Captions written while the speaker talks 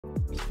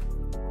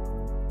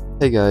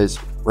Hey guys,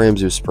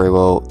 Ramsey with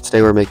Spraywell.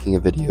 Today we're making a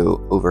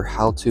video over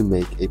how to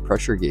make a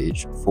pressure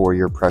gauge for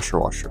your pressure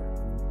washer.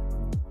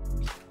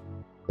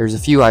 There's a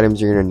few items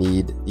you're going to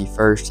need. The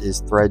first is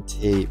thread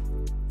tape,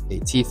 a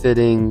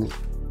T-fitting,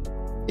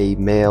 a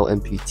male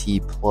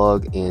amputee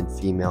plug and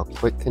female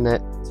quick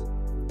connect,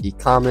 the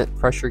Comet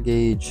pressure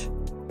gauge,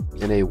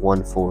 and a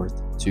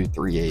 1/4 to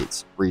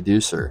 3/8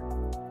 reducer.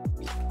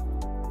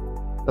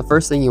 The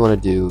first thing you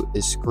want to do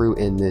is screw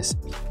in this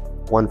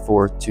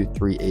 1/4 to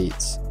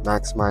 3/8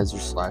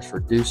 maximizer /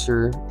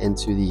 reducer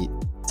into the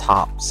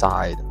top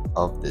side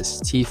of this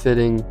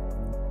T-fitting.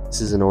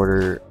 This is in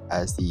order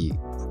as the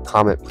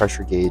Comet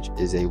pressure gauge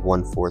is a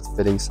 1/4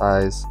 fitting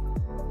size,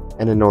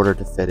 and in order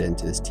to fit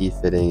into this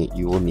T-fitting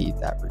you will need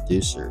that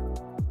reducer.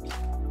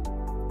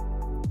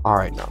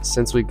 Alright, now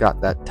since we've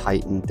got that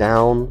tightened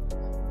down,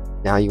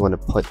 now you want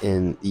to put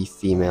in the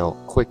female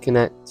quick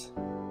connect.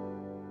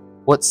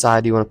 What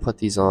side you want to put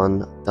these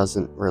on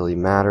doesn't really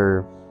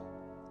matter.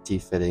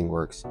 T-fitting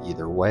works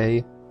either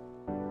way.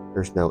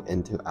 There's no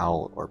in to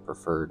out or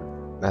preferred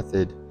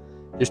method.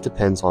 Just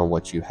depends on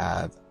what you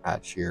have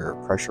at your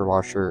pressure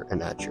washer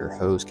and at your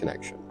hose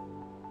connection.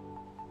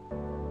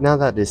 Now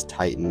that is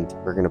tightened,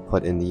 we're going to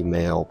put in the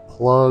male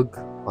plug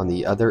on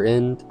the other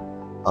end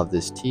of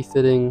this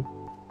T-fitting.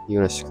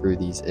 You're going to screw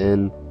these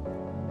in,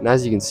 and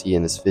as you can see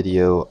in this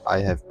video,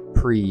 I have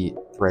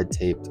pre-thread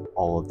taped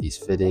all of these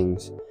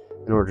fittings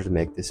in order to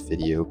make this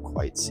video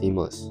quite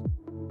seamless.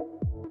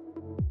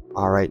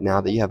 Alright,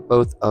 now that you have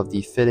both of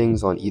the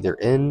fittings on either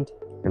end,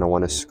 you're going to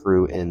want to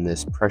screw in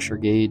this pressure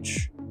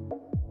gauge.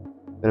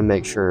 You're going to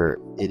make sure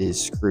it is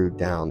screwed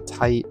down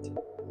tight,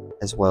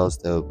 as well as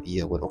though be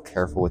a little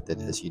careful with it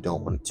as you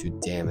don't want it to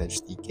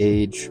damage the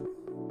gauge.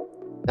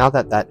 Now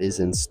that that is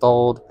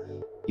installed,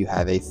 you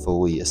have a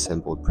fully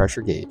assembled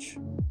pressure gauge.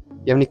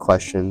 If you have any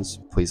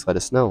questions, please let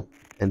us know,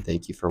 and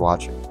thank you for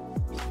watching.